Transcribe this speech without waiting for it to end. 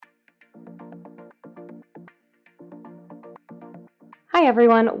Hi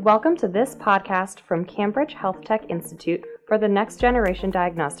everyone, welcome to this podcast from Cambridge Health Tech Institute for the Next Generation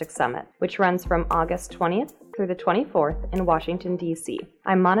Diagnostics Summit, which runs from August 20th through the 24th in Washington, D.C.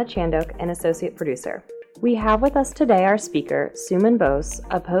 I'm Mana Chandok, an associate producer. We have with us today our speaker, Suman Bose,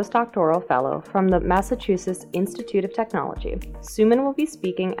 a postdoctoral fellow from the Massachusetts Institute of Technology. Suman will be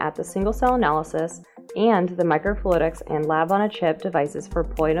speaking at the single-cell analysis and the microfluidics and lab-on-a-chip devices for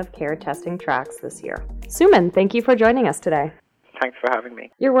point-of-care testing tracks this year. Suman, thank you for joining us today. Thanks for having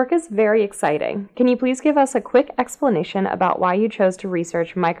me. Your work is very exciting. Can you please give us a quick explanation about why you chose to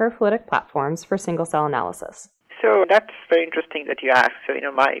research microfluidic platforms for single-cell analysis? So that's very interesting that you asked. So,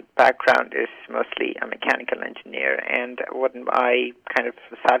 my background is mostly a mechanical engineer, and when I kind of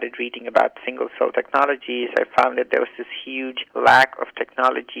started reading about single-cell technologies, I found that there was this huge lack of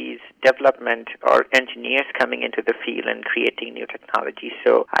technologies, development, or engineers coming into the field and creating new technologies.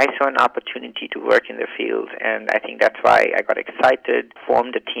 So I saw an opportunity to work in the field, and I think that's why I got excited,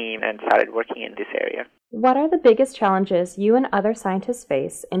 formed a team, and started working in this area. What are the biggest challenges you and other scientists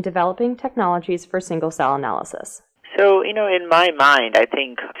face in developing technologies for single-cell analysis? So, in my mind, I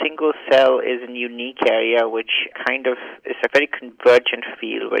think single cell is a unique area which kind of is a very convergent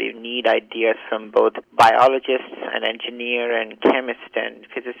field where you need ideas from both biologists and engineer and chemist and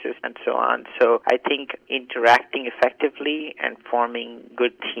physicists and so on. So I think interacting effectively and forming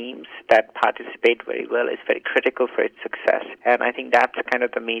good teams that participate very well is very critical for its success. And I think that's kind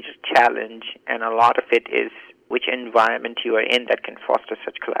of the major challenge, and a lot of it is which environment you are in that can foster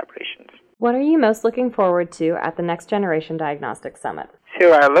such collaborations. What are you most looking forward to at the Next Generation Diagnostics Summit?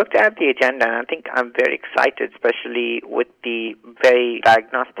 So I looked at the agenda, and I think I'm very excited, especially with the very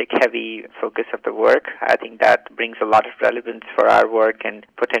diagnostic-heavy focus of the work. I think that brings a lot of relevance for our work and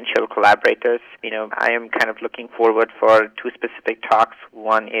potential collaborators. I am kind of looking forward for two specific talks.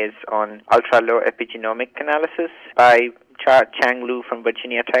 One is on ultra-low epigenomic analysis by Chang Lu from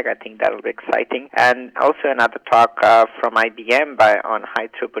Virginia Tech. I think that'll be exciting. And also another talk from IBM on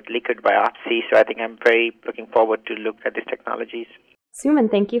high-throughput liquid biopsy. So I think I'm very looking forward to look at these technologies. Suman,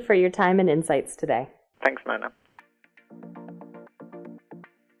 thank you for your time and insights today. Thanks, Mana.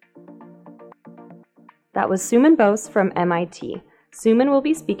 That was Suman Bose from MIT. Suman will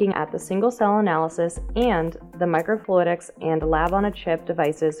be speaking at the single-cell analysis and the microfluidics and lab-on-a-chip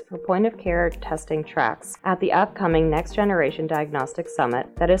devices for point-of-care testing tracks at the upcoming Next Generation Diagnostics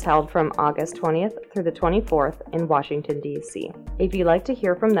Summit that is held from August 20th through the 24th in Washington, D.C. If you'd like to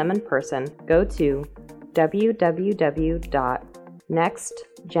hear from them in person, go to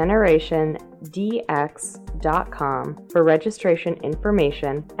www.nextgenerationdx.com for registration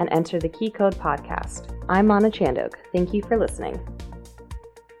information and enter the key code podcast. I'm Mana Chandok. Thank you for listening.